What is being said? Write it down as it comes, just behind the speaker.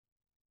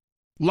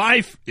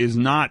Life is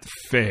not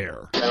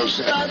fair. Hey,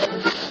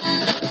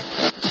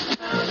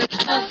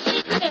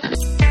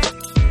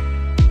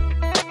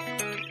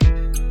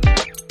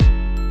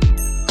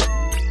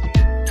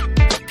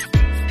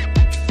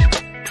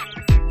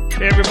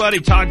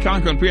 everybody. Todd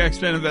Conklin,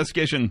 Pre-Accident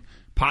Investigation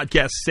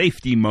Podcast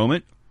Safety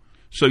Moment.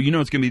 So, it's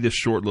going to be this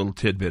short little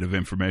tidbit of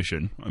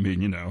information. I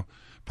mean,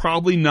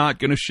 probably not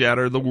going to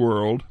shatter the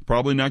world.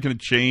 Probably not going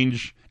to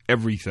change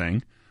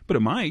everything. But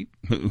it might.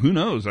 Who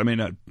knows? I mean,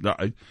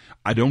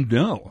 I don't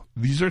know.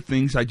 These are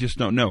things I just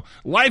don't know.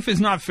 Life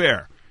is not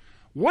fair.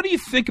 What do you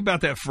think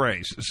about that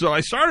phrase? So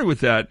I started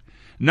with that,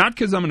 not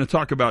because I'm going to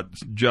talk about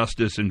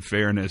justice and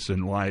fairness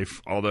in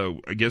life, although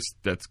I guess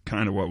that's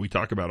kind of what we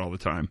talk about all the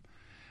time.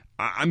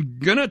 I'm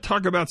going to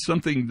talk about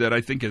something that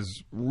I think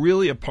is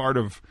really a part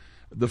of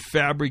the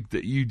fabric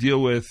that you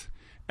deal with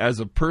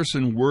as a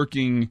person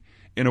working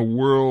in a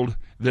world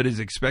that is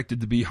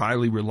expected to be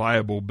highly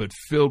reliable but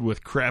filled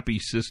with crappy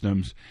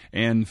systems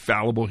and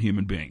fallible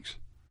human beings.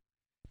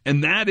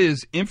 And that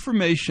is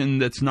information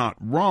that's not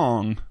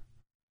wrong,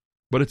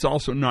 but it's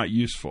also not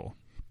useful.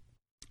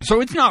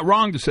 So it's not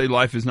wrong to say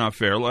life is not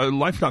fair.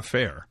 Life's not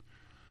fair.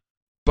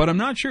 But I'm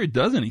not sure it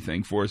does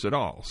anything for us at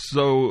all.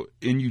 So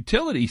in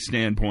utility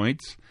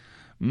standpoints,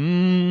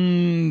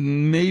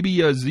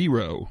 maybe a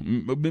 0,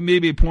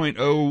 maybe a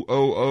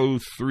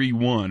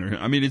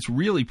 0.00031. It's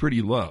really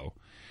pretty low.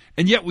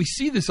 And yet we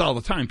see this all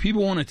the time.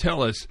 People want to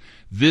tell us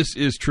this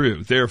is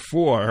true.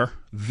 Therefore,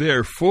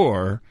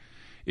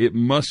 it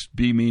must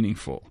be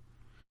meaningful,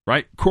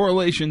 right?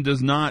 Correlation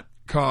does not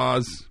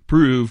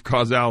prove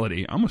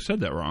causality. I almost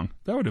said that wrong.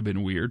 That would have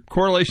been weird.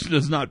 Correlation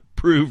does not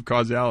prove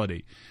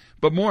causality.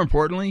 But more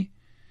importantly,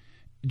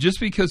 just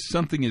because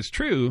something is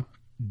true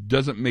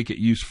doesn't make it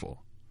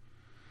useful.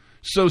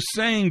 So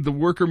saying the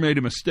worker made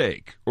a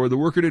mistake or the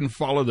worker didn't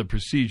follow the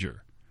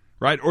procedure,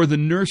 right? Or the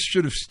nurse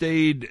should have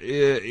stayed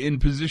in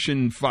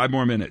position 5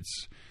 more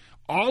minutes.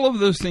 All of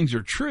those things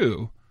are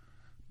true,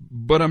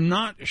 but I'm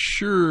not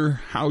sure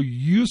how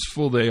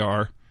useful they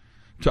are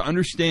to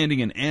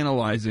understanding and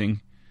analyzing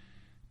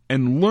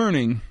and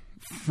learning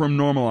from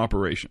normal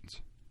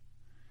operations.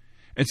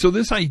 And so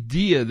this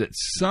idea that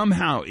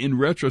somehow, in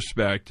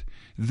retrospect,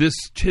 this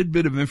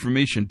tidbit of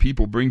information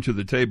people bring to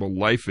the table,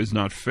 life is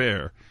not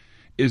fair,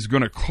 is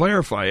going to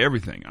clarify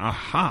everything.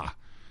 Aha!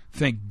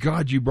 Thank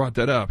God you brought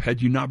that up.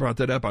 Had you not brought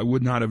that up, I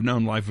would not have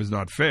known life was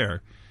not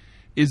fair.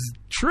 Is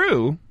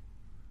true.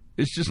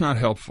 It's just not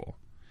helpful.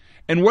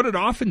 And what it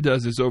often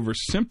does is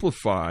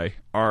oversimplify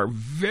our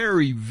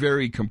very,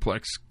 very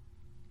complex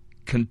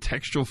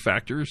contextual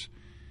factors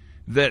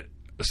that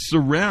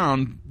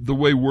surround the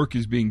way work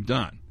is being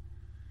done.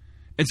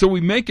 And so we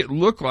make it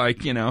look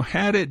like,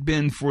 had it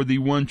been for the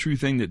one true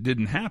thing that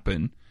didn't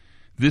happen,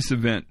 this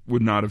event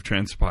would not have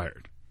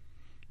transpired.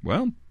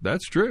 Well,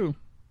 that's true.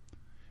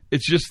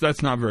 It's just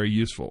that's not very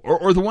useful.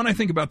 Or the one I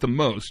think about the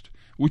most,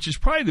 which is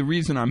probably the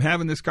reason I'm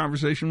having this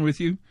conversation with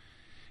you,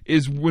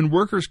 is when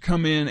workers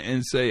come in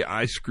and say,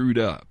 I screwed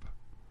up.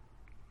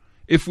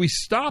 If we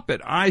stop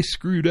at I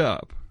screwed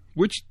up,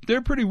 which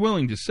they're pretty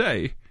willing to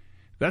say,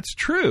 that's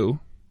true,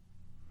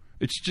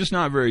 it's just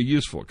not very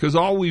useful. Because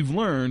all we've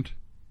learned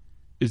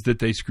is that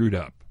they screwed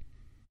up.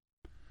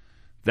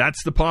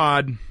 That's the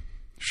pod.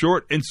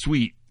 Short and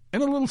sweet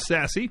and a little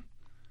sassy.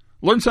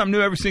 Learn something new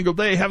every single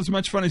day. Have as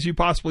much fun as you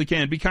possibly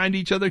can. Be kind to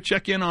each other.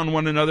 Check in on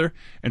one another.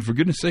 And for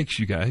goodness sakes,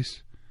 you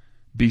guys,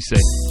 be safe.